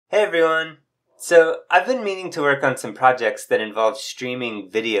Hey everyone! So, I've been meaning to work on some projects that involve streaming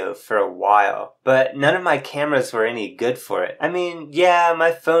video for a while, but none of my cameras were any good for it. I mean, yeah,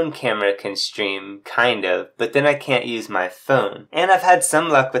 my phone camera can stream, kind of, but then I can't use my phone. And I've had some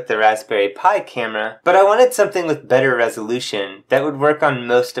luck with the Raspberry Pi camera, but I wanted something with better resolution that would work on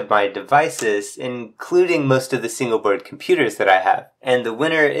most of my devices, including most of the single-board computers that I have. And the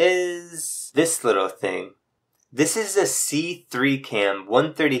winner is this little thing. This is a C3 Cam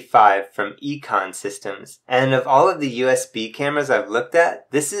 135 from e-consystems, and of all of the USB cameras I've looked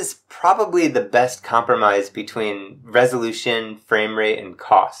at, this is probably the best compromise between resolution, frame rate, and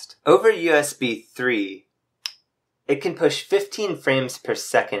cost. Over USB 3, it can push 15 frames per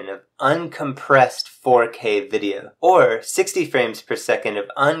second of uncompressed 4K video, or 60 frames per second of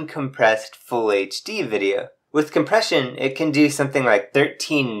uncompressed Full HD video. With compression, it can do something like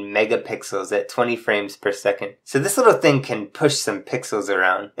 13 megapixels at 20 frames per second. So this little thing can push some pixels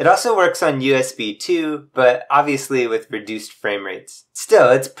around. It also works on USB 2, but obviously with reduced frame rates.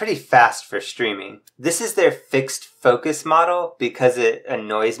 Still, it's pretty fast for streaming. This is their fixed focus model because it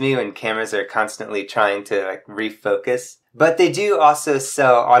annoys me when cameras are constantly trying to refocus. But they do also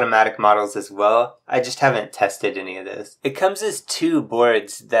sell automatic models as well. I just haven't tested any of those. It comes as two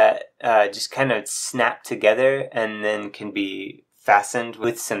boards that just kind of snap together and then can be fastened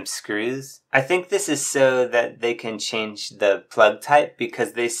with some screws. I think this is so that they can change the plug type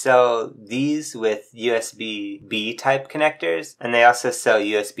because they sell these with USB-B type connectors and they also sell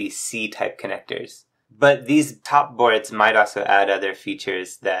USB-C type connectors. But these top boards might also add other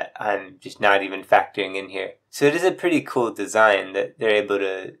features that I'm just not even factoring in here. So it is a pretty cool design that they're able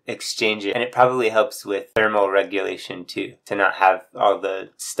to exchange it, and it probably helps with thermal regulation too, to not have all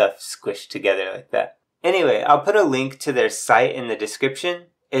the stuff squished together like that. Anyway, I'll put a link to their site in the description.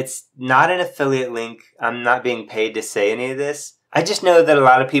 It's not an affiliate link. I'm not being paid to say any of this. I just know that a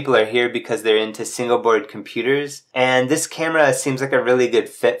lot of people are here because they're into single-board computers, and this camera seems like a really good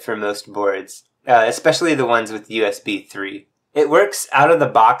fit for most boards. Especially the ones with USB 3. It works out of the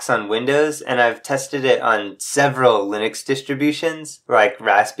box on Windows, and I've tested it on several Linux distributions, like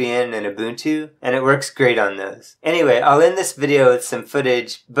Raspbian and Ubuntu, and it works great on those. Anyway, I'll end this video with some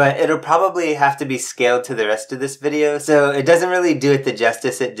footage, but it'll probably have to be scaled to the rest of this video, so it doesn't really do it the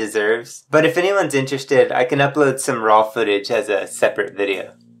justice it deserves. But if anyone's interested, I can upload some raw footage as a separate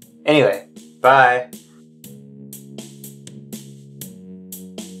video. Anyway, bye!